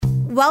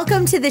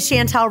Welcome to the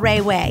Chantel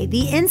Ray Way,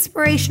 the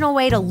inspirational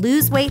way to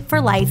lose weight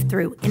for life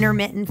through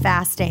intermittent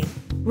fasting.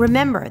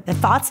 Remember, the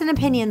thoughts and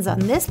opinions on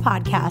this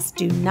podcast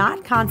do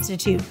not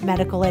constitute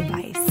medical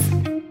advice.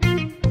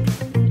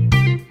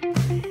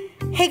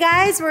 Hey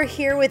guys, we're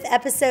here with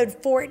episode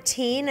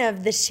 14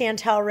 of the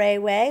Chantel Ray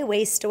Way,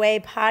 Waste Away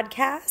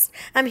podcast.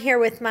 I'm here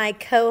with my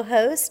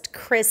co-host,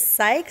 Chris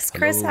Sykes.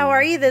 Chris, Hello. How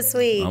are you this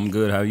week? I'm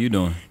good. How are you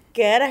doing?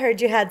 Good. I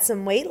heard you had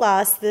some weight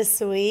loss this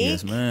week.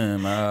 Yes,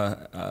 ma'am.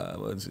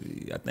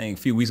 I think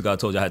a few weeks ago I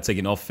told you I had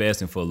taken off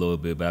fasting for a little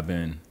bit, but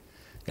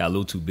got a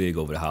little too big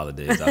over the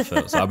holidays, I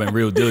felt. So I've been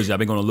real diligent. I've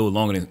been going a little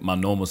longer than my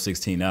normal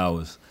 16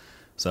 hours.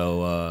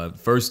 So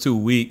first 2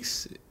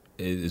 weeks,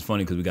 it's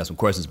funny because we got some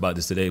questions about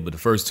this today, but the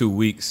first 2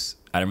 weeks,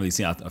 I didn't really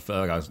see, I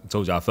felt like I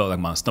felt like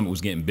my stomach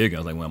was getting bigger. I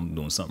was like, well, I'm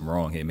doing something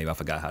wrong here. Maybe I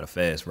forgot how to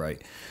fast right.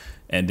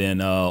 And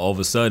then all of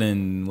a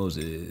sudden, what was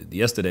it,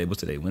 yesterday? What's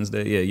today,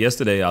 Wednesday? Yeah,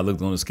 yesterday I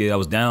looked on the scale. I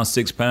was down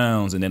 6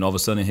 pounds, and then all of a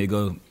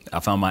sudden, I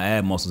found my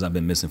ab muscles I've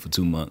been missing for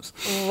 2 months.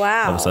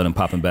 Wow. All of a sudden,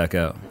 popping back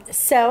out.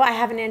 So I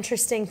have an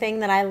interesting thing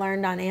that I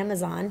learned on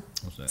Amazon.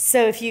 What's that?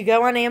 So if you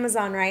go on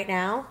Amazon right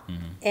now,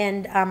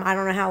 and I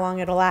don't know how long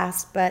it'll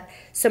last, but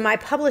so my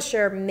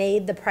publisher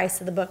made the price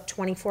of the book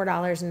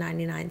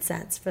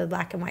 $24.99 for the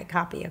black and white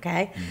copy,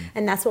 okay?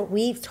 And that's what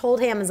we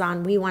told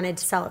Amazon we wanted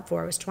to sell it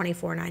for, was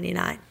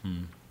 $24.99.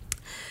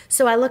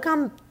 So I look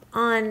on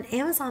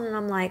Amazon and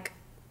I'm like,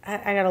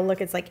 I gotta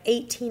look, it's like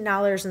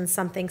 $18 and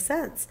something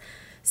cents.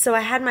 So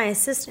I had my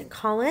assistant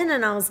call in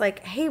and I was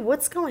like, hey,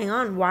 what's going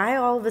on? Why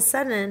all of a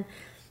sudden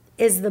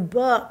is the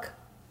book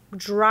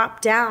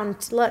dropped down?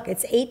 Look,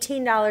 it's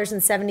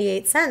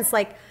 $18.78.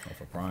 Like,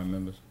 For Prime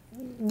members?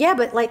 yeah,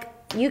 but like,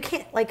 you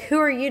can't, like, who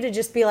are you to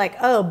just be like,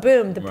 oh,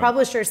 boom, the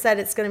publisher said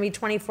it's going to be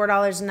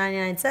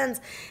 $24.99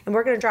 and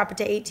we're going to drop it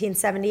to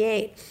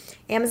 $18.78.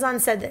 Amazon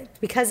said that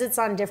because it's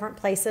on different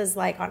places,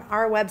 like on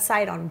our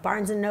website, on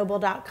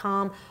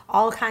barnesandnoble.com,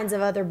 all kinds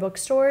of other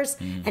bookstores,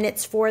 and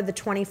it's for the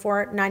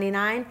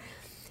 $24.99,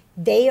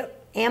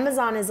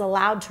 Amazon is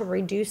allowed to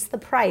reduce the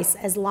price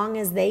as long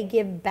as they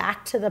give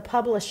back to the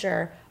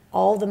publisher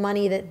all the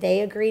money that they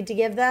agreed to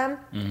give them.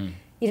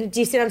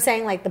 Do you see what I'm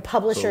saying? Like the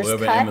publisher's so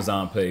whatever cut.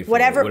 Amazon pays for,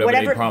 whatever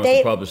they promise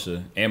the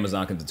publisher,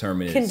 Amazon can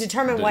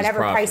determine whatever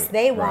price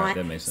they want. Right,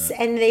 that makes sense.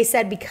 And they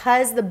said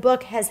because the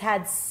book has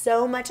had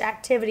so much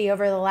activity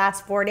over the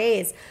last 4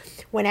 days,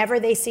 whenever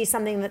they see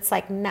something that's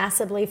like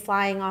massively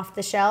flying off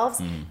the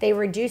shelves, they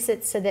reduce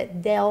it so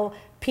that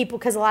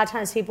because a lot of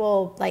times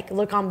people like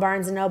look on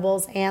Barnes and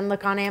Nobles and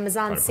look on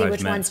Amazon to see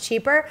which one's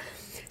cheaper.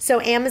 So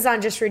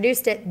Amazon just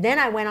reduced it. Then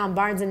I went on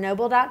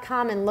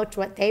barnesandnoble.com and looked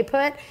what they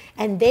put,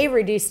 and they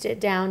reduced it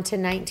down to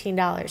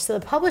 $19. So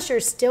the publisher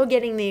is still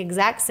getting the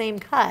exact same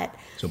cut.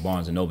 So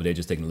Barnes and Noble, they're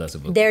just taking less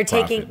of a They're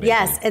profit, taking, basically.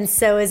 yes, and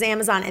so is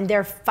Amazon, and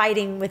they're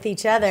fighting with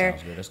each other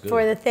That's good.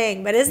 for the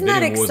thing. But isn't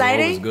that Bidding wars are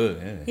exciting? always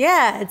good,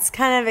 Yeah, it's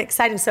kind of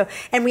exciting. So,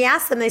 and we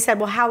asked them, they said,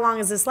 well, how long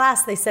does this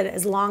last? They said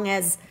as long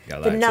as Got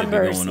a the lot of activity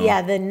numbers, going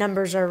on. the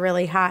numbers are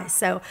really high.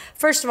 So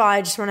first of all,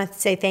 I just want to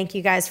say thank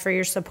you guys for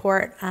your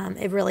support.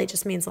 It really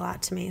just means a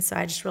lot to me. So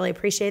I just really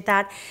appreciate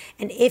that.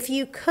 And if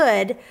you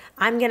could,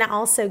 I'm going to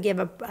also give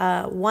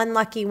one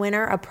lucky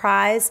winner a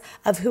prize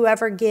of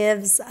whoever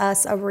gives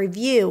us a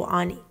review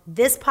on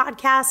this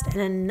podcast and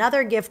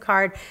another gift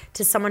card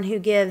to someone who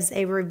gives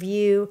a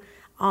review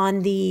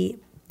on the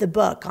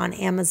book on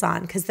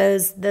Amazon, because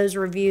those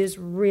reviews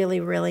really,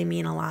 really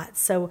mean a lot.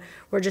 So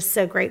we're just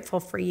so grateful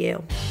for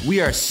you.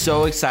 We are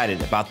so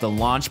excited about the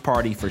launch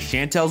party for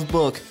Chantel's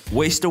book,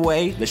 Waste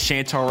Away, The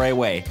Chantel Ray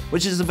Way,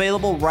 which is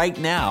available right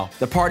now.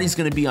 The party's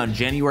going to be on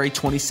January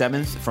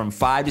 27th from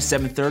 5 to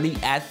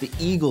 7:30 at the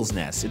Eagle's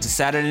Nest. It's a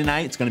Saturday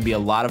night. It's going to be a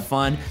lot of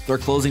fun. They're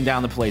closing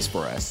down the place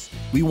for us.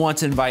 We want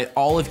to invite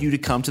all of you to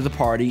come to the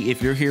party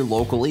if you're here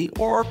locally,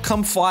 or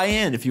come fly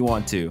in if you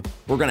want to.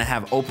 We're going to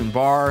have open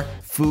bar,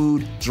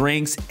 food,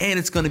 drinks, and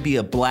it's going to be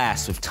a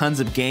blast with tons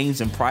of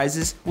games and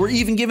prizes. We're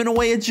even giving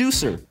away a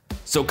juicer.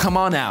 So come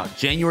on out,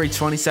 January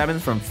 27th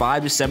from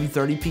 5 to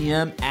 7:30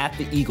 p.m. at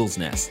the Eagle's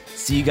Nest.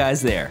 See you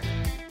guys there.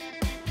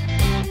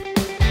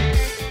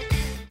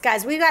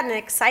 Guys, we've got an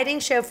exciting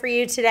show for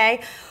you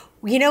today.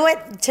 You know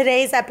what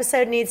today's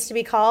episode needs to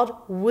be called?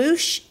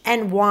 Whoosh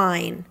and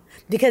Wine.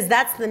 Because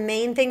that's the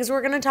main things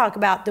we're going to talk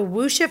about, the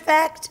whoosh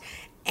effect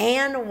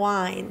and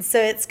wine.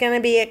 So it's going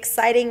to be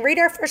exciting. Read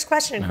our first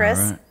question, Chris.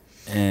 All right.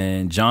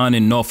 And John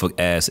in Norfolk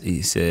asked,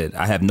 he said,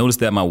 I have noticed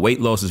that my weight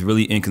loss is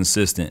really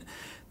inconsistent,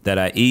 that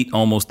I eat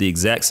almost the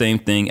exact same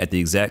thing at the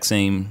exact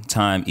same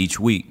time each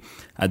week.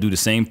 I do the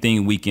same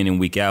thing week in and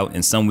week out,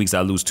 and some weeks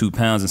I lose 2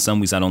 pounds and some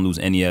weeks I don't lose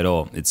any at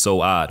all. It's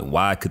so odd.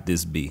 Why could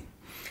this be?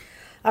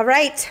 All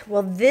right.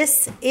 Well,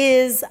 this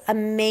is a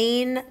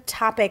main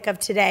topic of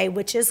today,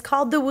 which is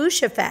called the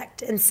whoosh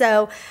effect. And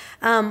so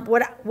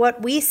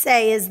what we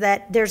say is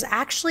that there's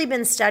actually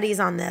been studies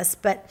on this,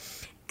 but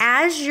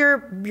as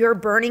you're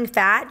burning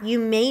fat, you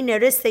may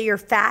notice that your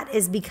fat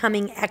is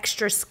becoming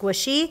extra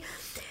squishy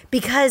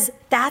because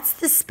that's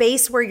the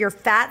space where your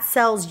fat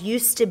cells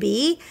used to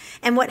be.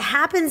 And what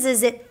happens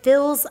is it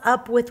fills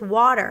up with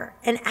water.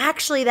 And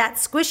actually that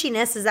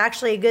squishiness is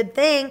actually a good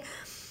thing.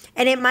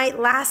 And it might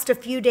last a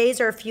few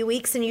days or a few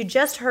weeks. And you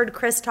just heard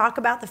Chris talk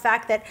about the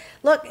fact that,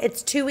 look,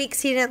 it's 2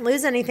 weeks he didn't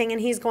lose anything. And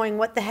he's going,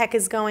 what the heck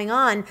is going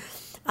on?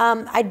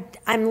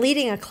 I'm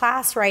leading a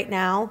class right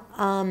now,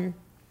 on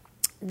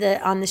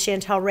the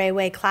Chantel Ray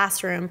Way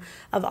classroom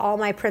of all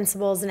my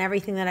principles and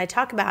everything that I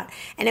talk about.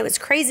 And it was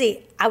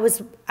crazy. I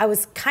was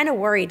kind of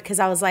worried because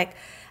I was like,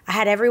 I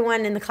had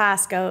everyone in the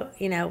class go,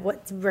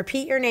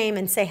 repeat your name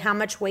and say how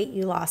much weight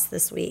you lost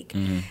this week.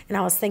 And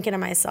I was thinking to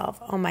myself,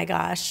 oh my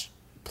gosh,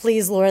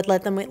 please, Lord,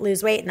 let them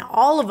lose weight. And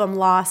all of them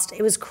lost.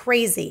 It was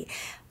crazy.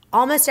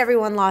 Almost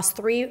everyone lost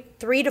 3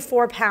 to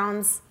 4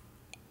 pounds,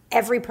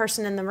 every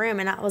person in the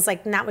room. And I was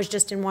like, and that was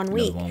just in 1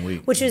 week,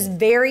 which was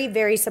very,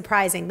 very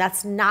surprising.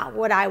 That's not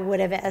what I would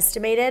have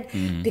estimated,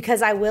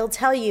 because I will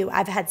tell you,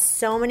 I've had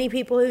so many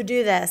people who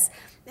do this,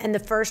 and the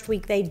first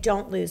week they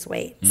don't lose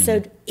weight.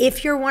 So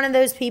if you're one of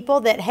those people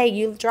that, hey,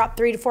 you dropped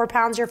 3 to 4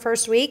 pounds your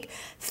first week,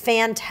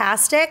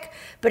 fantastic.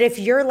 But if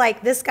you're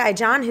like this guy,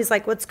 John, who's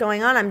like, what's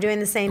going on? I'm doing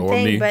the same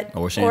thing,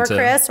 or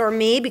Chris or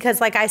me,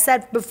 because like I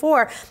said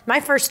before,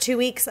 my first 2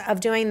 weeks of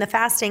doing the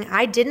fasting,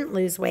 I didn't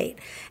lose weight.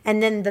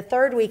 And then the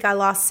third week I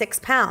lost 6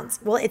 pounds.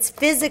 Well, it's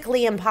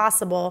physically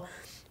impossible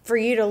for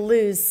you to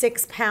lose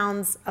 6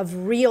 pounds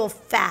of real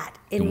fat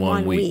in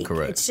 1 week.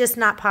 Correct. It's just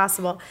not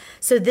possible.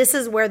 So this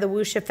is where the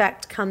whoosh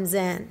effect comes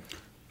in.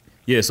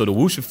 Yeah, so the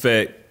whoosh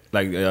effect,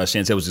 like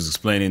Chantel was just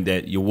explaining,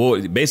 that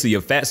basically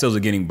your fat cells are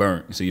getting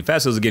burnt. So your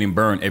fat cells are getting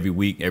burnt every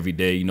week, every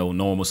day,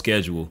 normal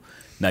schedule.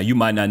 Now you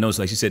might not notice,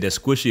 like she said, that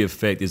squishy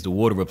effect is the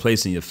water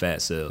replacing your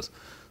fat cells.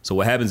 So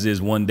what happens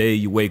is one day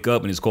you wake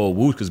up and it's called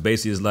whoosh, because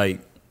basically it's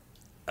like,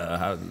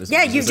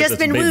 you've just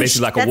been whooshed.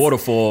 Basically like a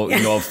waterfall,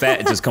 of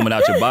fat just coming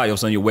out your body. All of a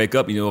sudden you wake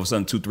up and all of a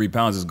sudden 2-3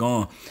 pounds is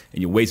gone,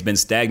 and your weight's been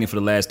stagnant for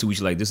the last 2 weeks.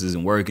 You're like, this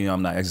isn't working.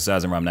 I'm not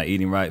exercising right. I'm not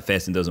eating right.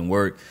 Fasting doesn't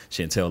work.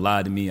 Chantel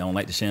lied to me. I don't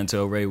like the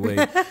Chantel Ray way.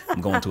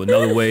 I'm going to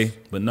another way.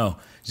 But no, you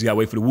just gotta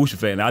wait for the whoosh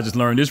effect. And I just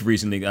learned this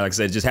recently. Like I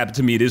said, it just happened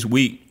to me this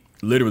week.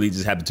 Literally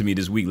just happened to me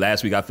this week.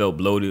 Last week I felt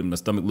bloated. My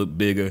stomach looked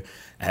bigger.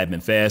 I had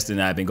been fasting.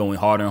 I've been going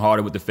harder and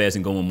harder with the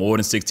fasting, going more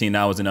than 16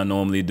 hours than I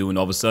normally do. And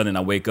all of a sudden I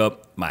wake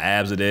up, my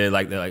abs are there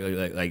like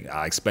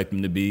I expect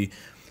them to be.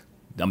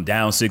 I'm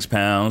down 6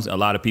 pounds. A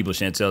lot of people,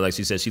 Chantel, like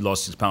she said, she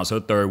lost 6 pounds her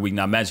third week.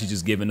 Now imagine she's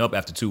just giving up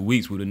after 2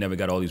 weeks. We would have never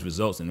got all these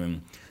results. And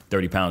then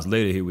 30 pounds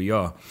later, here we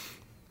are.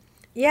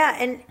 Yeah,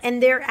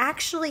 and there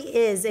actually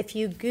is, if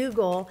you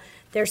Google,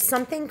 there's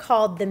something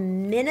called the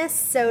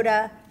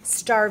Minnesota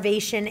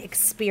Starvation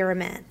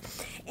Experiment.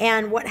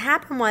 And what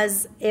happened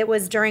was, it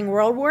was during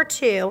World War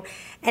II,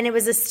 and it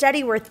was a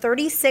study where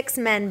 36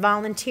 men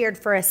volunteered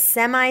for a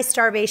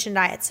semi-starvation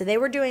diet. So they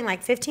were doing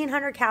like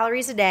 1,500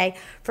 calories a day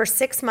for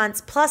 6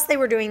 months, plus they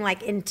were doing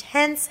like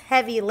intense,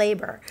 heavy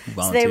labor.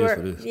 Volunteers so they were,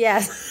 for this.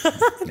 Yes.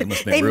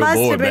 They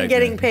must have been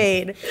getting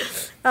paid.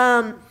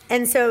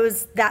 And so it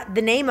was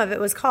the name of it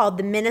was called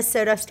the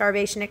Minnesota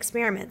Starvation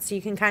Experiment. So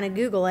you can kind of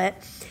Google it.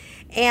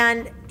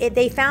 And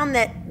they found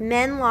that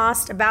men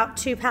lost about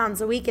 2 pounds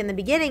a week in the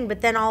beginning,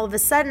 but then all of a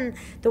sudden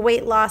the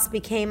weight loss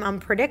became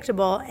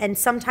unpredictable, and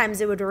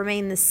sometimes it would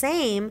remain the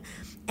same.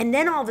 And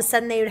then all of a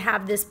sudden they would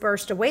have this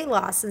burst of weight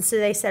loss. And so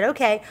they said,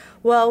 okay,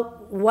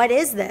 well, what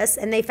is this?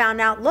 And they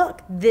found out,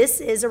 look, this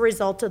is a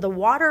result of the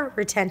water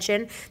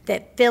retention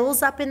that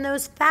fills up in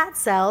those fat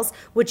cells,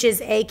 which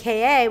is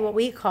AKA what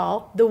we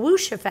call the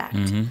whoosh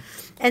effect.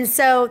 And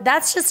so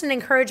that's just an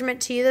encouragement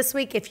to you this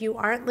week. If you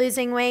aren't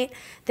losing weight,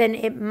 then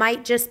it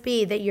might just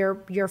be that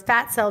your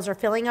fat cells are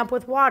filling up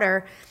with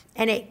water,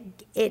 and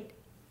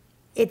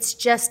it's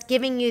just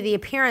giving you the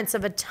appearance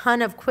of a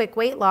ton of quick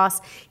weight loss,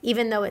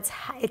 even though it's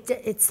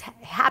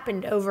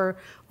happened over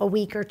a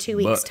week or 2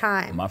 weeks'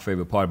 time. My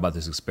favorite part about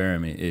this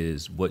experiment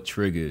is what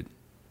triggered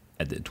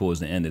towards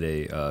the end of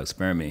the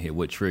experiment here.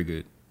 What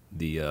triggered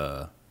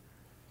the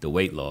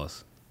weight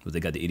loss was they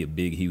got to eat a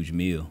big, huge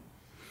meal.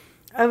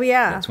 Oh,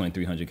 yeah. That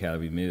 2,300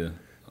 calorie meal.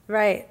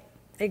 Right.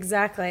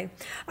 Exactly.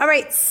 All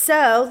right.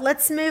 So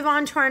let's move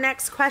on to our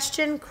next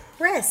question.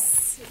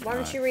 Chris, why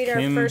don't you read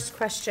our first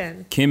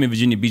question? Kim in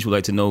Virginia Beach would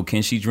like to know,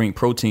 can she drink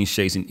protein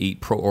shakes and eat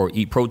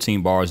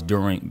protein bars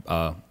during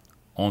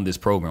on this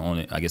program,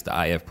 on I guess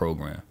the IF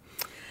program?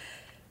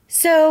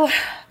 So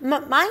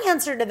my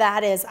answer to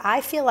that is,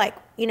 I feel like,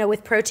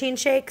 with protein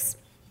shakes,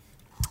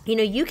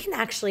 you can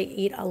actually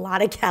eat a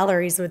lot of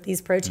calories with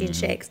these protein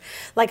shakes.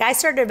 Like I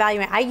started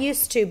evaluating, I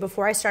used to,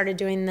 before I started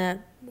doing the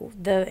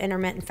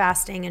intermittent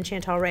fasting and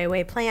Chantel Ray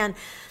Way plan,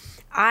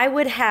 I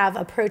would have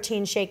a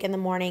protein shake in the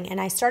morning,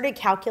 and I started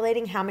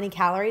calculating how many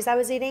calories I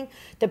was eating.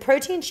 The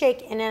protein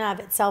shake in and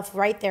of itself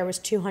right there was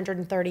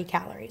 230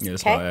 calories. Yeah,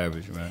 that's about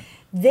average, right?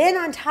 Then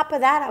on top of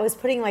that, I was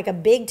putting like a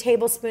big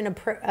tablespoon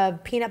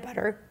of peanut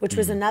butter, which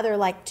was another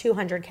like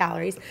 200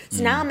 calories.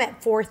 So now I'm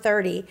at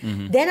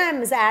 430. Then I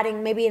was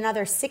adding maybe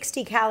another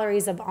 60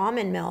 calories of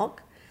almond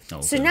milk.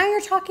 Okay. So now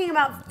you're talking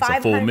about 500.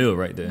 That's a full meal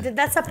right there.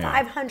 That's a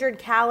 500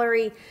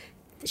 calorie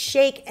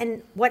shake.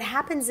 And what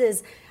happens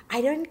is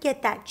I didn't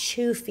get that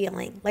chew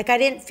feeling. Like I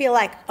didn't feel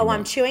like, oh,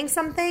 I'm chewing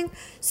something.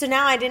 So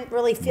now I didn't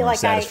really feel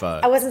like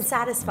I wasn't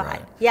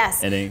satisfied. Right.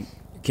 Yes. And then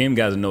Kim,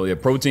 guys know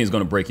that protein is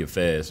going to break your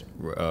fast,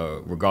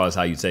 regardless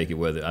how you take it.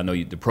 Whether I know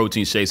the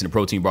protein shakes and the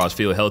protein bars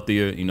feel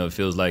healthier. You know, it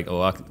feels like,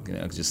 oh, I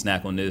can just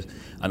snack on this.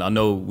 And I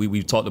know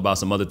we've talked about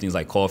some other things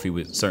like coffee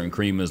with certain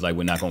creamers. Like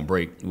we're not going to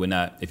break. We're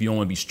not. If you don't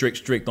want to be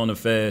strict on the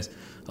fast,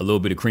 a little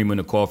bit of creamer in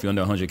the coffee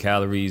under 100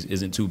 calories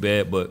isn't too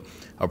bad. But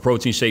a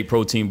protein shake,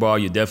 protein bar,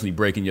 you're definitely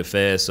breaking your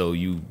fast. So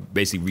you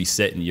basically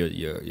resetting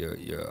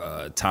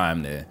your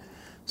time there.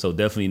 So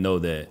definitely know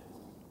that.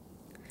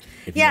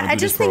 Yeah, I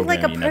just think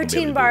like a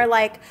protein bar,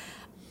 like,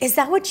 is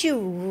that what you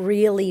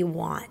really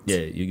want? Yeah.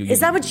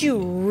 Is that what you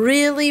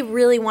really,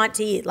 really want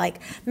to eat?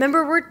 Like,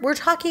 remember, we're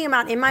talking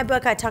about, in my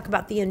book, I talk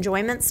about the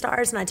enjoyment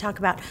stars, and I talk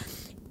about,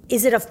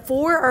 is it a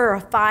 4 or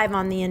a 5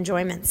 on the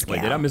enjoyment scale?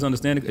 Wait, did I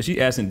misunderstand it? Is she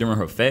asking during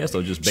her fast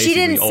or just basically She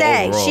didn't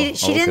say. Overall?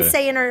 She didn't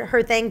say in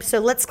her thing, so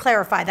let's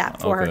clarify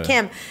that for her.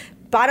 Kim,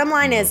 bottom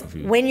line is,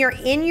 when you're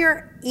in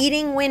your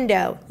eating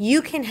window,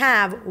 you can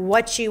have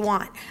what you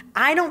want.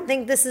 I don't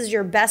think this is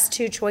your best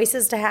 2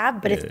 choices to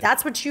have, but if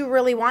that's what you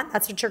really want,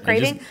 that's what you're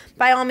craving,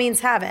 by all means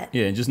have it.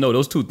 Yeah, and just know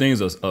those 2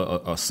 things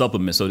are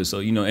supplements. So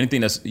you know,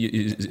 anything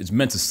it's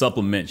meant to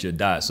supplement your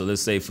diet. So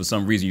let's say for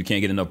some reason you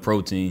can't get enough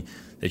protein,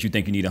 that you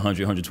think you need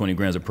 100, 120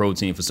 grams of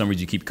protein. For some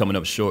reason you keep coming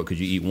up short because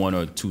you eat 1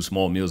 or 2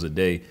 small meals a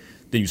day.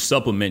 Then you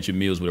supplement your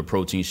meals with a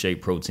protein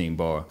shake, protein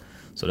bar.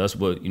 So that's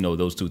what, you know,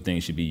 those 2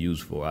 things should be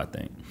used for, I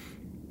think.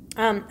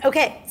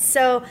 Okay,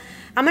 so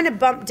I'm going to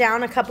bump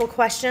down a couple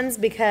questions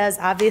because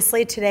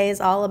obviously today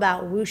is all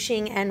about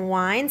whooshing and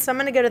wine. So I'm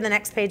going to go to the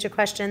next page of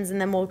questions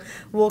and then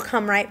we'll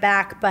come right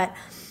back. But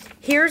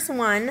here's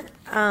one.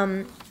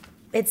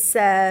 It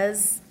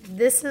says,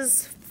 is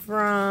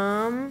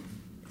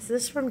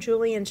this from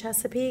Julianne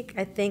Chesapeake?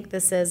 I think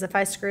this is. If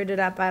I screwed it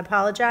up, I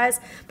apologize.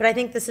 But I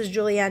think this is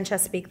Julianne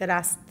Chesapeake that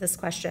asked this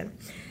question.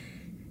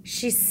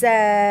 She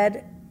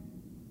said,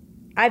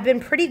 I've been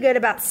pretty good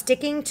about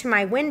sticking to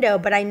my window,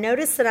 but I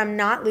noticed that I'm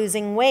not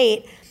losing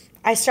weight.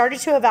 I started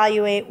to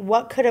evaluate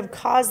what could have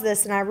caused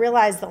this, and I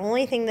realized the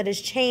only thing that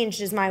has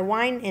changed is my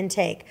wine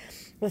intake.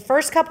 The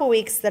first couple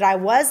weeks that I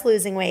was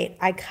losing weight,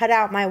 I cut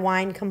out my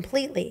wine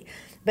completely.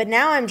 But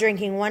now I'm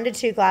drinking 1 to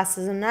 2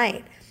 glasses a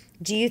night.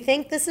 Do you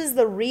think this is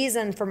the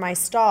reason for my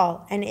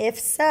stall? And if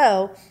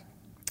so,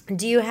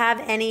 do you have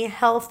any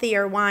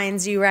healthier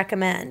wines you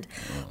recommend?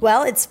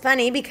 Well, it's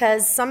funny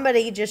because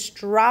somebody just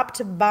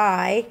dropped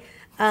by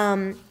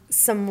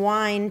some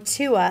wine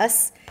to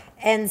us.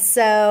 And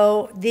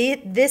so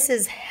this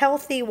is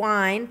healthy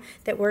wine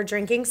that we're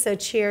drinking. So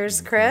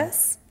cheers,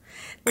 Chris.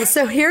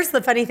 So here's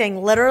the funny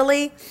thing.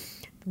 Literally,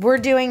 we're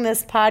doing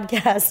this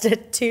podcast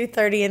at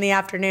 2:30 in the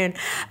afternoon.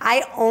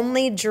 I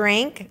only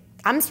drink...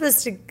 I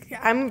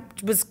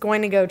was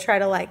going to go try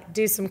to like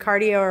do some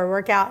cardio or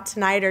work out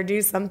tonight or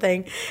do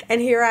something.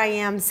 And here I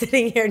am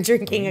sitting here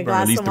drinking a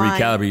glass of wine. At least 3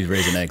 calories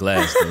raising that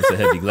glass. So it's a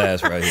heavy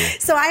glass right here.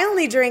 So I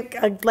only drink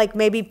like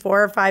maybe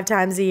 4 or 5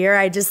 times a year.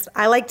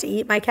 I like to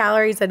eat my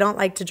calories. I don't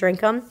like to drink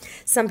them.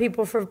 Some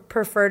people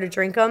prefer to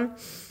drink them.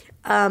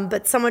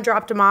 But someone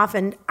dropped them off.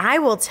 And I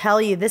will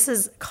tell you, this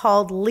is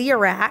called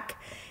Learac.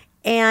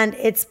 And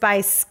it's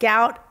by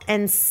Scout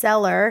and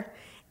Cellar.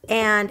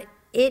 And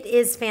it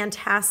is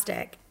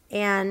fantastic.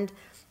 And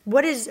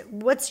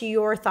what's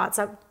your thoughts?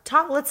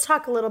 Let's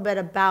talk a little bit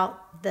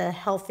about the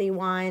healthy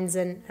wines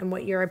and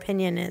what your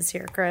opinion is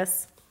here,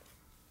 Chris.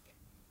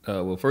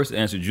 Well, first to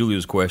answer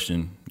Julia's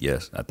question,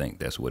 yes, I think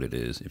that's what it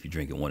is. If you're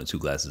drinking 1 or 2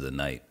 glasses a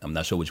night, I'm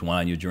not sure which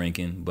wine you're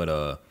drinking,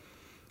 but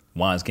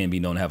wines can be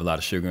known to have a lot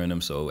of sugar in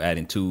them. So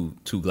adding two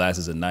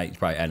glasses a night is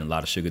probably adding a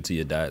lot of sugar to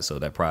your diet. So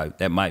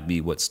that might be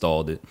what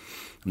stalled it.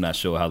 I'm not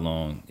sure how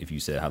long, if you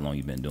said how long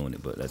you've been doing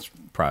it, but that's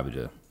probably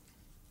to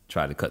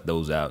try to cut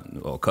those out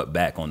or cut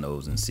back on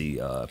those and see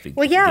if it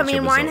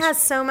wine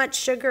has so much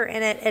sugar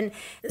in it. And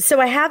so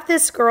I have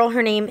this girl,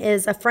 her name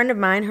is a friend of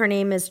mine. Her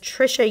name is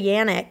Trisha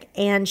Yannick,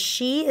 and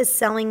she is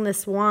selling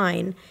this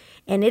wine,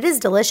 and it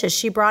is delicious.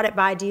 She brought it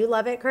by. Do you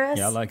love it, Chris?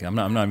 Yeah, I like it. I'm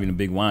not even a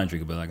big wine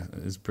drinker, but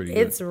it's pretty good.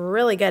 It's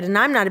really good. And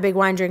I'm not a big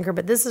wine drinker,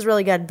 but this is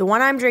really good. The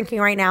one I'm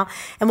drinking right now,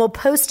 and we'll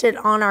post it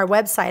on our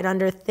website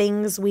under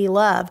Things We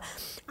Love.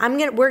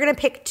 We're gonna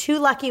pick 2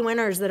 lucky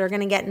winners that are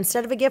gonna get,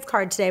 instead of a gift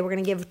card today, we're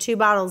gonna give 2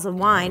 bottles of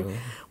wine. Oh.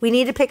 We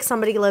need to pick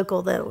somebody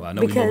local though. Well, I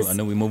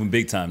know we're moving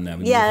big time now.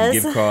 Yes.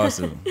 Gift cards.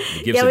 The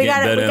gifts are getting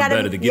better and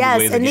better. The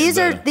giveaways are getting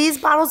better. These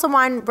bottles of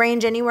wine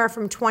range anywhere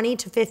from $20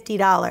 to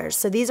 $50.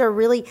 So these are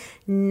really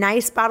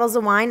nice bottles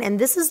of wine, and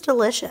this is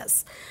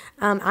delicious.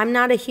 I'm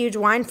not a huge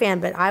wine fan,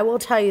 but I will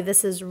tell you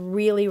this is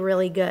really,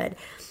 really good.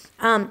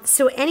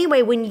 So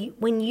anyway,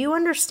 when you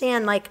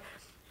understand like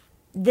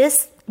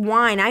this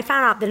wine, I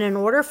found out that in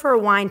order for a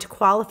wine to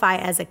qualify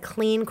as a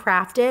clean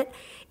crafted,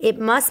 it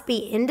must be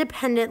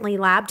independently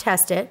lab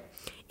tested.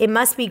 It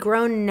must be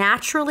grown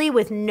naturally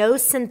with no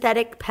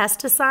synthetic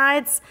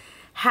pesticides,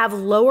 have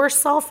lower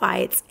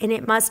sulfites, and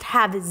it must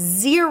have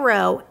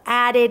 0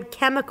 added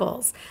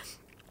chemicals.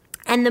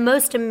 And the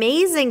most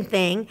amazing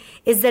thing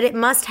is that it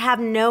must have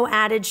no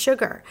added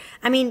sugar.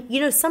 I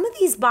mean, some of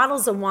these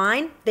bottles of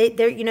wine,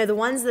 they're the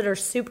ones that are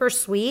super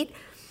sweet,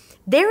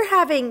 they're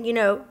having,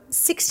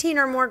 16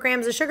 or more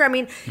grams of sugar. I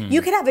mean,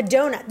 you could have a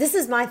donut. This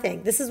is my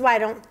thing. This is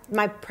why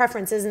my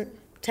preference isn't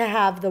to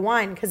have the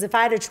wine, because if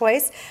I had a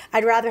choice,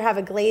 I'd rather have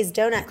a glazed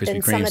donut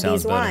than some of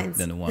these wines.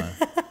 Than the wine.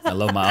 I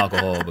love my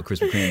alcohol, but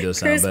Krispy Kreme does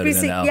sound better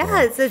than the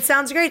alcohol. Yes, it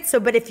sounds great. So,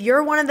 but if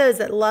you're one of those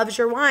that loves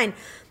your wine,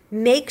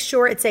 make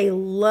sure it's a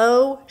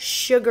low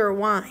sugar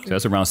wine. So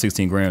that's around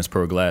 16 grams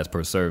per glass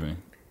per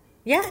serving.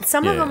 Yeah,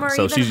 some of them are even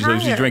higher. So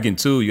if she's drinking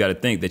 2, you got to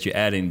think that you're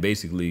adding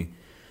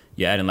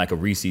like a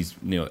Reese's,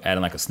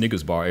 adding like a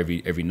Snickers bar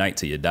every night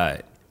to your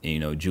diet.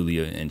 And,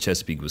 Julia in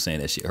Chesapeake was saying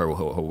that her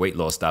weight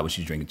loss stopped when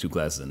she's drinking 2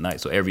 glasses a night.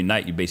 So every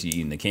night you're basically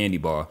eating a candy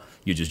bar.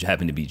 You just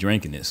happen to be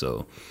drinking it.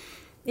 So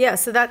yeah,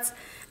 so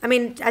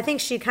I think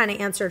she kind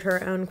of answered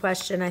her own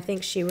question. I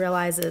think she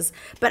realizes.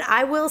 But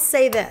I will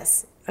say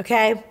this,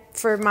 okay,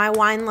 for my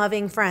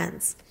wine-loving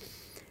friends.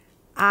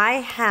 I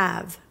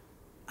have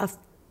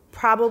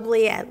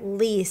probably at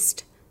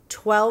least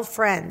 12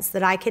 friends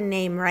that I can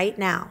name right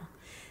now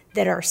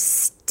that are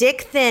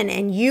stick thin,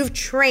 and you've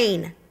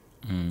trained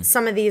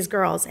some of these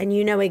girls, and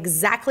you know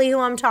exactly who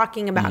I'm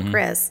talking about,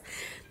 Chris.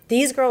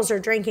 These girls are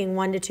drinking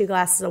 1 to 2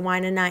 glasses of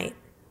wine a night,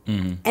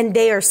 and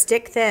they are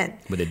stick thin.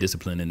 But they're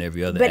disciplined in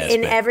every other aspect. But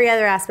in every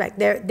other aspect,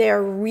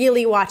 they're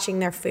really watching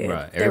their food.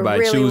 Right.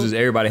 Everybody chooses.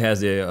 Everybody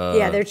has their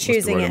they're choosing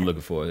what's the word I'm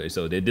looking for.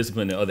 So they're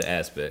disciplined in other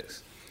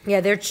aspects.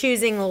 Yeah, they're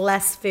choosing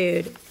less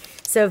food.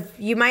 So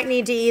you might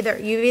need to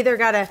you've either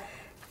got to.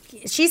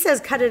 She says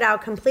cut it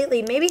out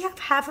completely. Maybe have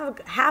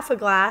half a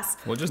glass.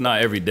 Well, just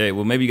not every day.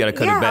 Well, maybe you got to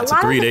cut it back to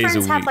 3 days a week. Yeah, a lot of the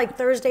friends have like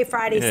Thursday,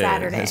 Friday,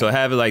 Saturday. So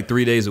have it like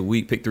 3 days a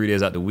week. Pick 3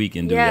 days out the week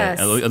and do that.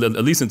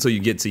 At least until you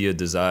get to your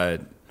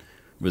desired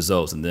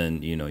results, and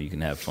then you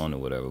can have fun or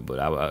whatever. But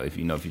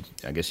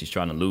I guess she's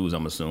trying to lose.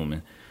 I'm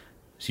assuming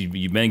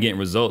you've been getting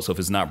results. So if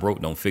it's not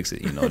broke, don't fix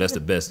it. That's the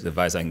best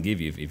advice I can give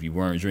you. If you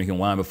weren't drinking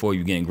wine before,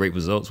 you're getting great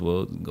results.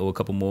 Well, go a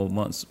couple more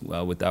months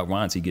without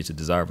wine till you get your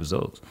desired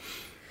results.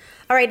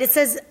 All right, it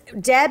says,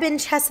 Deb in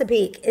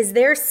Chesapeake, is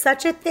there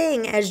such a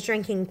thing as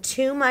drinking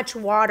too much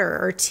water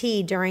or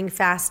tea during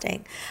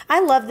fasting? I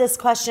love this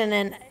question,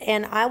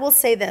 and I will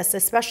say this,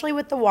 especially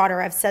with the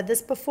water. I've said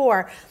this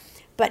before,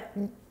 but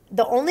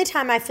the only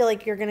time I feel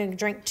like you're going to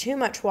drink too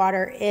much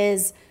water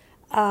is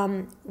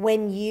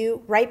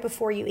right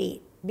before you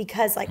eat.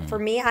 Because for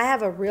me, I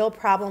have a real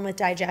problem with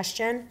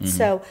digestion.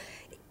 So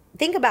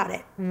think about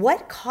it.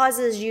 What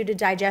causes you to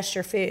digest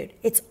your food?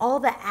 It's all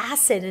the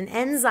acid and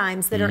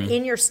enzymes that are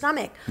in your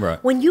stomach.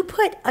 Right. When you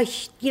put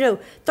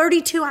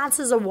 32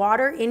 ounces of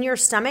water in your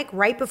stomach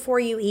right before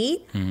you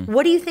eat,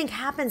 what do you think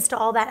happens to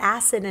all that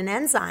acid and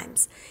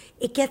enzymes?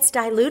 It gets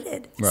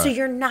diluted. Right. So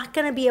you're not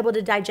going to be able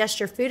to digest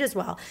your food as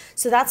well.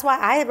 So that's why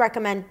I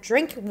recommend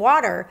drink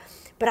water,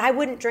 but I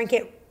wouldn't drink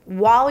it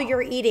while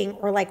you're eating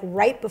or like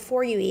right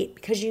before you eat,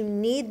 because you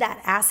need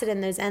that acid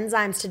and those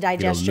enzymes to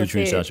digest your food.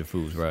 Nutrients out your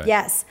foods, right?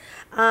 Yes.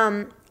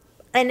 And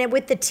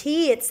with the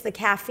tea, it's the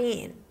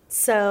caffeine.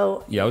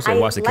 So yeah, I would say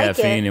watch the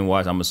caffeine and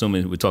watch. I'm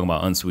assuming we're talking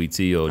about unsweet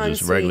tea or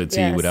just regular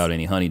tea without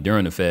any honey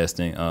during the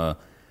fasting.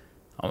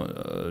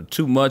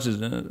 Too much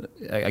is,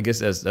 I guess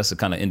that's a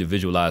kind of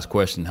individualized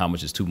question. How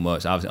much is too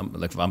much? Obviously,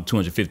 if I'm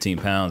 215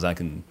 pounds, I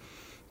can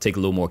take a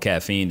little more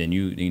caffeine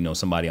than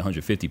somebody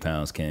 150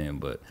 pounds can,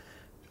 but.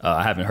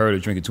 I haven't heard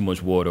of drinking too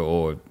much water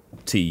or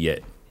tea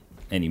yet.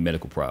 Any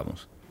medical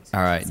problems?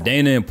 All right.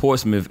 Dana in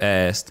Portsmouth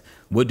asked,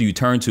 what do you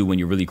turn to when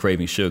you're really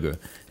craving sugar?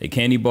 A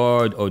candy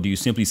bar, or do you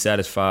simply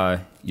satisfy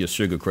your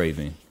sugar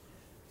craving?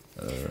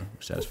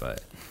 Satisfy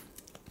it.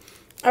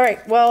 All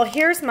right. Well,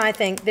 here's my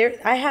thing.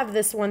 I have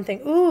this one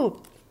thing.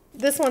 Ooh,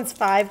 this one's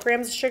 5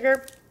 grams of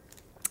sugar.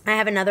 I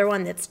have another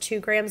one that's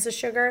 2 grams of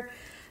sugar.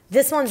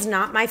 This one's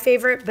not my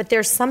favorite, but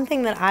there's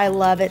something that I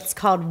love. It's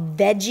called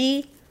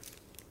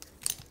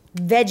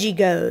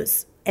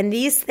Veggie-Goes. And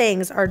these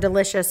things are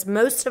delicious.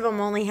 Most of them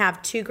only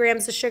have 2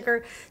 grams of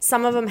sugar.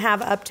 Some of them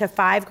have up to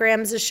 5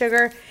 grams of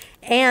sugar.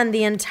 And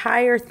the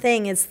entire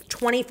thing is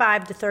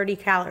 25 to 30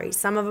 calories.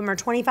 Some of them are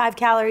 25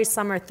 calories,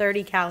 some are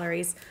 30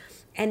 calories.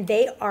 And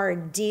they are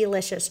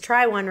delicious.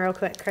 Try one real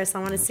quick, Chris. I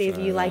want to see if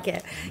you like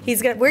it.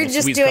 We're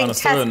just doing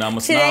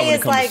tests. Today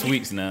is like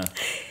sweets now.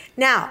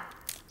 Now.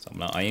 So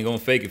I ain't gonna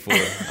fake it for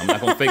her. I'm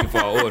not gonna fake it for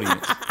our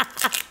audience.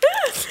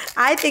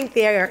 I think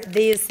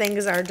these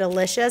things are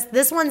delicious.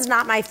 This one's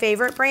not my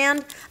favorite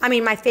brand. I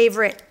mean, my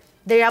favorite.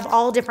 They have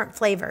all different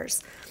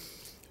flavors.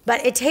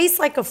 But it tastes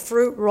like a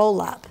fruit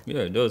roll-up.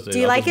 Yeah, it does. Do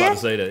you like it? I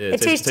was about to say that.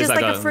 It tastes just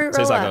like a fruit roll-up. It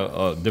tastes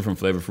like a different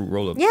flavor fruit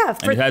roll-up. Yeah.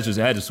 And it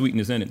had the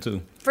sweetness in it,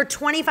 too. For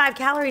 25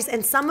 calories,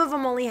 and some of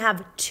them only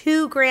have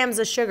 2 grams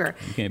of sugar.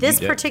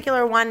 This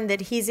particular one that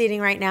he's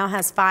eating right now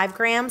has 5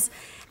 grams.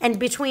 And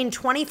between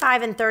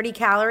 25 and 30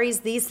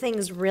 calories, these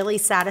things really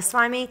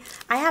satisfy me.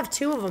 I have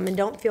 2 of them and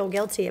don't feel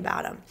guilty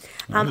about them.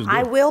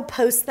 I will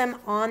post them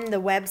on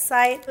the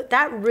website.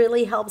 That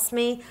really helps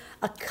me.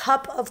 A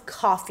cup of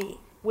coffee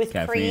with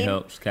cream.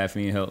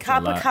 Caffeine helps.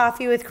 Cup of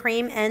coffee with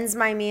cream ends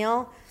my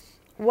meal.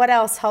 what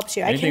else helps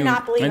you? I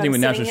cannot believe I'm with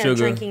sitting natural here sugar,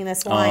 drinking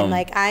this wine.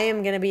 Like, I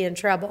am going to be in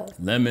trouble.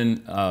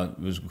 Lemon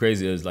was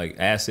crazy. It's like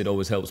acid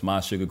always helps my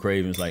sugar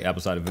cravings, like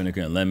apple cider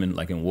vinegar and lemon,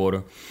 like in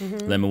water.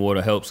 Lemon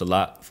water helps a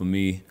lot for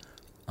me.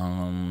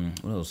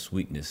 What else?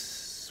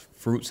 Sweetness.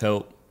 Fruits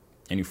help.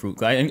 Any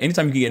fruit.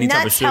 Anytime you can get any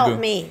type of sugar.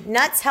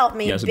 Nuts help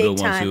me Yeah, that's a big good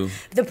one, time. too.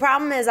 The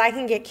problem is I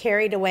can get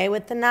carried away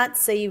with the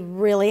nuts, so you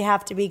really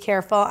have to be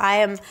careful. I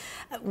am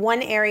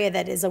one area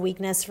that is a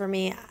weakness for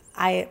me.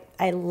 I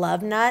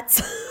love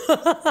nuts,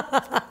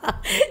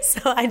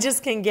 so I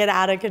just can get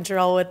out of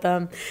control with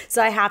them.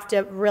 So I have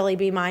to really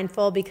be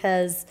mindful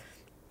because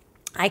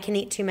I can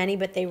eat too many,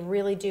 but they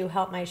really do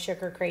help my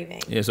sugar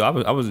craving. Yeah, so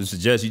I would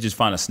suggest you just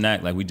find a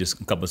snack. Like a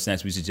couple of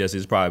snacks we suggested.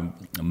 There's probably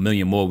a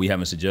million more we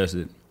haven't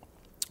suggested.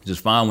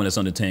 Just find one that's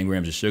under 10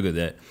 grams of sugar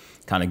that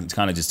kind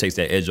of just takes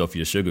that edge off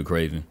your sugar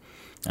craving.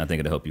 I think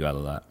it'll help you out a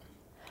lot.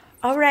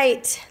 All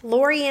right,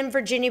 Lori in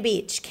Virginia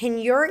Beach. Can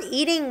your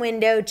eating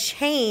window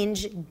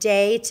change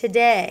day to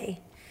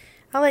day?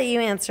 I'll let you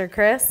answer,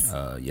 Chris.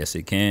 Yes,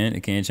 it can.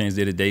 It can change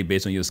day to day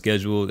based on your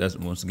schedule. That's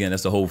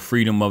the whole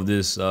freedom of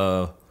this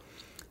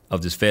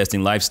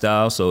fasting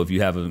lifestyle. So if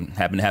you happen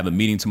to have a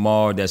meeting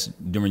tomorrow that's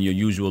during your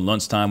usual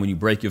lunchtime when you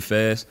break your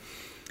fast,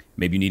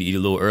 maybe you need to eat a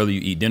little early.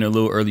 You eat dinner a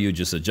little early. You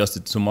just adjust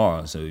it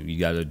tomorrow. So you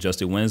got to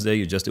adjust it Wednesday.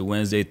 You adjust it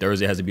Wednesday.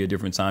 Thursday has to be a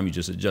different time. You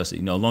just adjust it.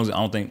 As long as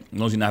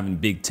you're not having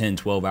big 10,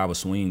 12-hour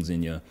swings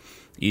in your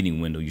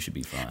eating window, you should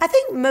be fine. I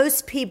think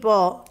most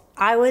people,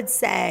 I would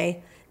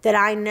say, that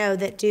I know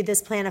that do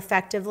this plan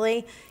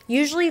effectively,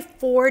 usually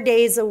 4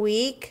 days a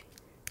week,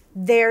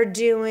 they're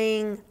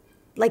doing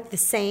like the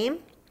same.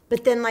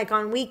 But then, like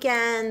on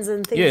weekends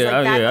and things like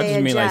that, I they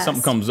just mean like adjust.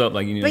 something comes up,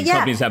 like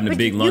company's having a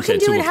big lunch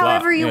at 2 o'clock. You can do it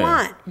however you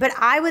want. But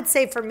I would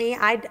say for me,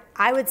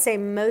 I would say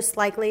most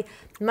likely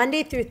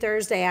Monday through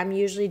Thursday, I'm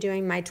usually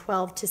doing my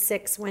 12 to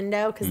 6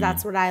 window because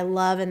that's what I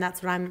love and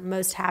that's what I'm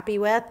most happy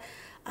with.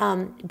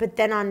 But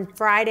then on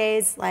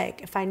Fridays,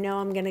 like if I know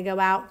I'm going to go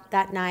out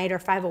that night or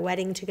if I have a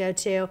wedding to go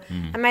to,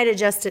 I might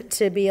adjust it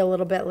to be a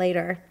little bit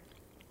later.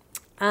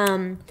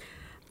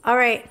 All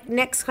right,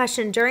 next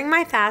question. During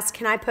my fast,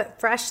 can I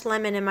put fresh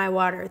lemon in my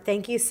water?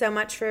 Thank you so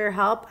much for your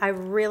help. I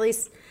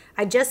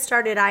just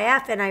started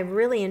IF and I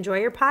really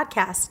enjoy your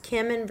podcast.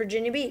 Kim in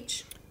Virginia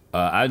Beach.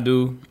 I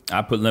do.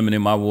 I put lemon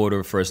in my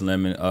water, fresh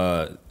lemon.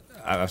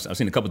 I've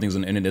seen a couple things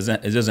on the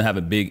internet. It doesn't have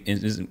a big,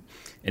 and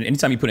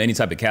anytime you put any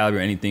type of calorie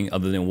or anything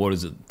other than water,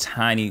 is a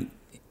tiny,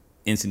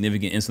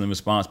 insignificant insulin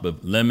response.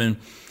 But lemon,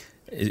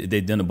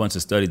 they've done a bunch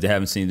of studies. They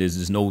haven't seen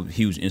there's no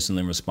huge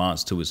insulin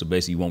response to it. So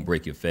basically, you won't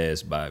break your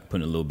fast by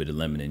putting a little bit of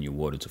lemon in your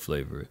water to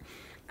flavor it.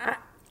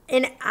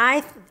 And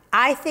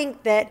I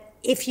think that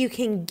if you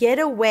can get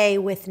away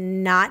with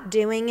not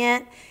doing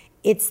it,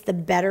 it's the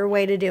better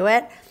way to do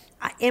it.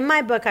 In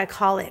my book, I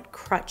call it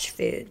crutch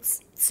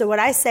foods. So what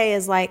I say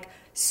is like,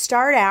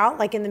 start out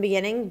like in the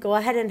beginning, go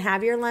ahead and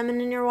have your lemon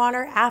in your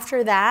water.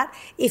 After that,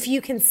 if you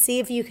can see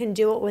if you can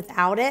do it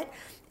without it,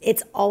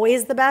 it's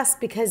always the best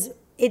because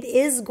it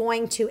is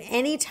going to,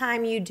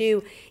 anytime you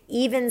do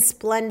even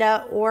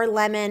Splenda or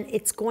lemon,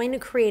 it's going to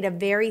create a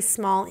very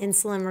small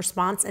insulin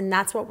response, and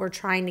that's what we're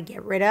trying to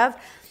get rid of.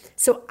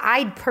 So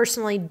I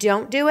personally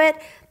don't do it,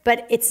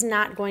 but it's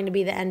not going to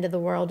be the end of the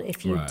world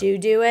if you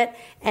do it.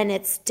 And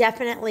it's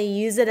definitely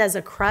use it as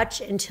a crutch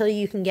until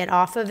you can get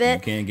off of it.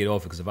 You can't get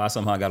off it because if I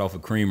somehow got off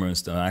of creamer and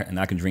stuff, and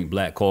I can drink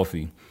black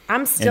coffee.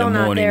 I'm still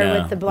not there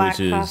now, with the black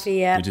coffee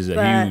yet. Which is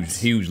a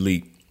huge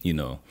leap,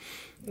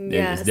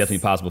 Yes. It's definitely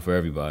possible for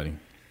everybody.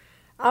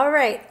 All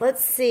right,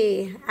 let's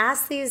see.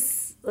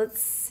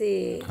 Let's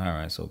see. All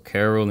right, so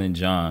Carol and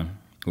John,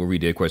 we'll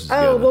read their questions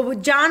together. Oh, well,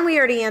 John, we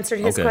already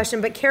answered his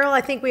question, but Carol,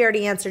 I think we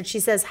already answered. She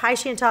says, hi,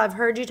 Chantal, I've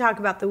heard you talk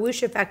about the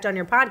whoosh effect on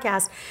your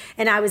podcast,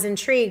 and I was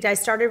intrigued. I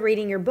started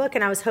reading your book,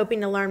 and I was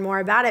hoping to learn more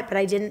about it, but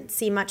I didn't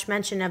see much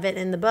mention of it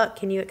in the book.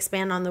 Can you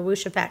expand on the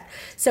whoosh effect?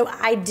 So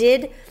I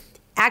did.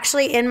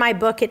 Actually, in my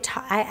book,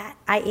 I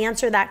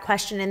answer that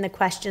question in the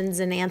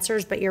questions and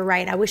answers, but you're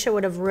right. I wish I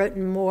would have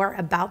written more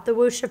about the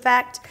whoosh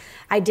effect.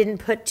 I didn't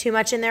put too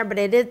much in there, but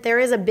there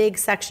is a big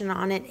section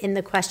on it in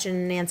the question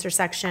and answer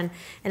section,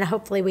 and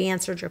hopefully we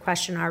answered your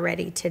question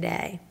already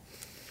today.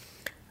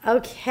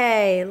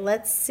 Okay,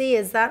 let's see.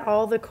 Is that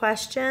all the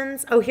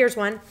questions? Oh, here's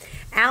one.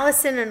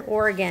 Allison in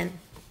Oregon.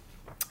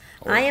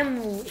 I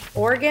am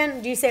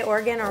Oregon. Do you say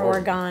Oregon or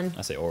Oregon?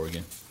 I say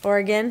Oregon.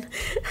 Oregon.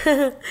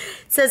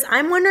 Says,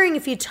 I'm wondering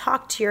if you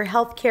talk to your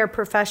healthcare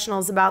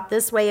professionals about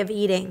this way of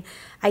eating.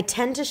 I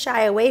tend to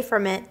shy away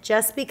from it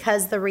just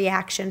because the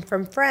reaction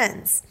from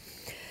friends.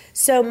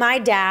 So my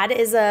dad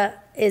is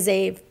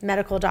a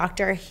medical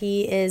doctor.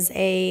 He is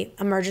a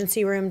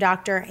emergency room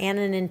doctor and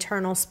an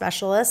internal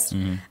specialist.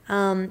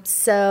 And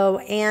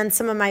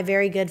some of my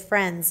very good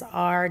friends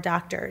are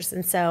doctors.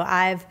 And so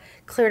I've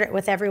cleared it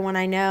with everyone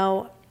I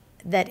know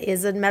that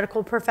is a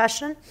medical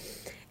profession,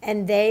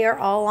 and they are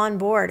all on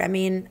board. I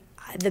mean,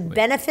 the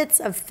benefits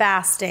of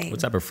fasting. What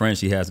type of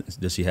friends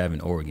does she have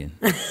in Oregon?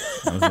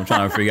 I'm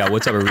trying to figure out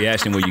what type of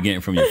reaction were you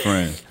getting from your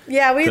friends.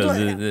 Yeah,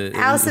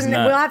 Allison,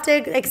 we'll have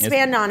to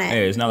expand on it.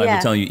 Hey, it's not like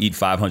we're telling you eat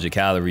 500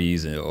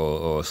 calories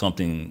or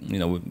something.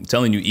 We're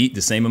telling you eat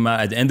the same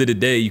amount. At the end of the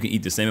day, you can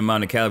eat the same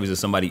amount of calories as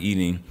somebody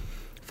eating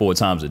 4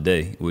 times a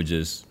day. We're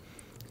just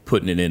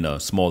putting it in a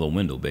smaller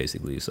window,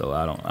 basically. So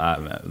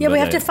we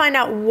have to find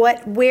out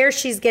where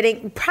she's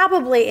getting.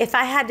 Probably, if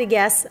I had to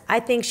guess,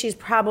 I think she's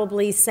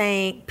probably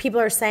saying,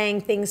 people are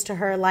saying things to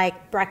her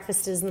like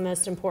breakfast is the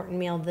most important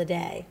meal of the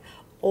day,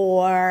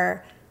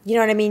 or you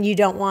know what I mean, you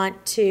don't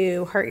want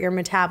to hurt your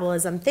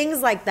metabolism,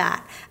 things like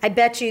that. I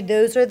bet you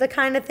those are the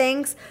kind of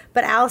things.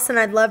 But Allison,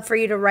 I'd love for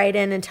you to write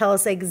in and tell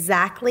us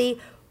exactly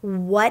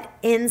what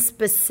in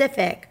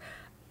specific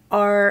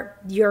are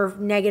your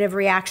negative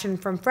reaction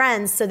from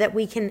friends, so that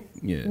we can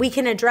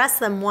address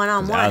them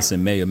one-on-one.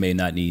 Allison may or may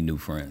not need new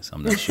friends.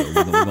 I'm not sure.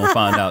 We're going to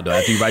find out, though.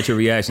 After you write your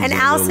reactions. And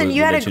Allison,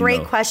 you had a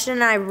great question,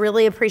 and I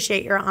really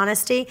appreciate your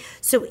honesty.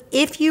 So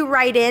if you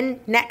write in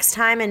next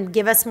time and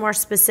give us more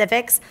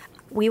specifics,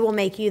 we will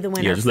make you the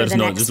winner for the next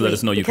week. Just let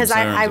us know your concerns.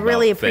 Because I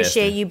really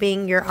appreciate you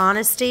being your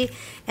honesty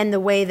and the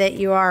way that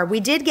you are. We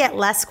did get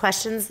less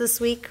questions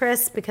this week,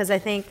 Chris, because I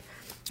think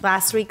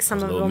last week,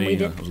 some of them we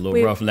did. It was a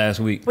little rough last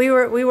week. We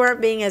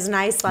weren't being as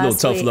nice last week. A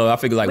little tough love. I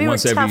figure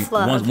once a month we're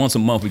going to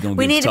give tough love.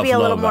 We need to be a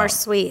little more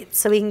sweet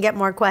so we can get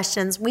more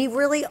questions. We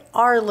really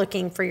are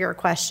looking for your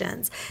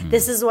questions.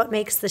 This is what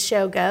makes the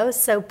show go.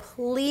 So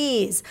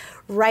please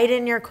write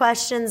in your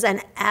questions.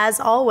 And as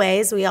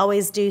always, we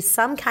always do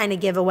some kind of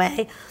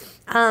giveaway.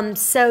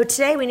 So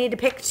today we need to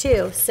pick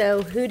 2.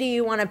 So who do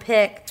you want to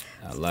pick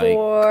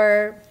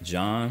for?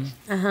 John.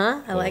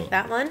 I like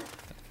that one.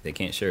 They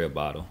can't share a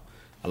bottle.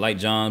 I like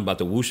John about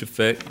the whoosh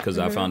effect because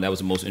I found that was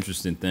the most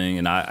interesting thing,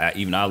 and I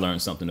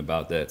learned something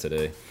about that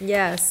today.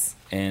 Yes.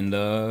 And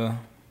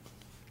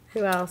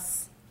who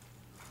else?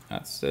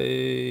 I'd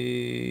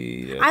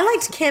say I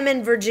liked Kim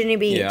in Virginia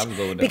Beach. Yeah, I would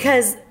go with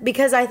that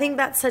because I think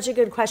that's such a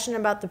good question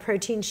about the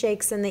protein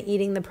shakes and the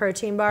eating the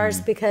protein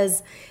bars,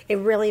 because it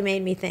really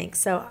made me think.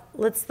 So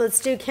let's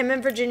do Kim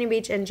in Virginia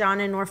Beach and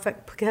John in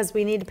Norfolk, because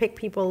we need to pick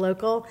people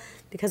local,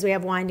 because we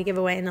have wine to give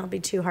away and it'll be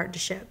too hard to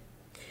ship.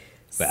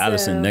 But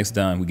Allison, next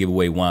time we give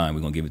away wine,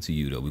 we're going to give it to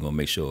you, though. We're going to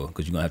make sure,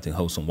 because you're going to have to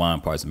host some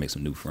wine parties and make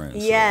some new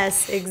friends.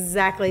 Yes,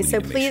 exactly. So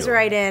please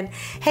write in.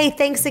 Hey,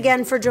 thanks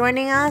again for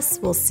joining us.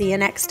 We'll see you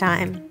next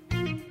time.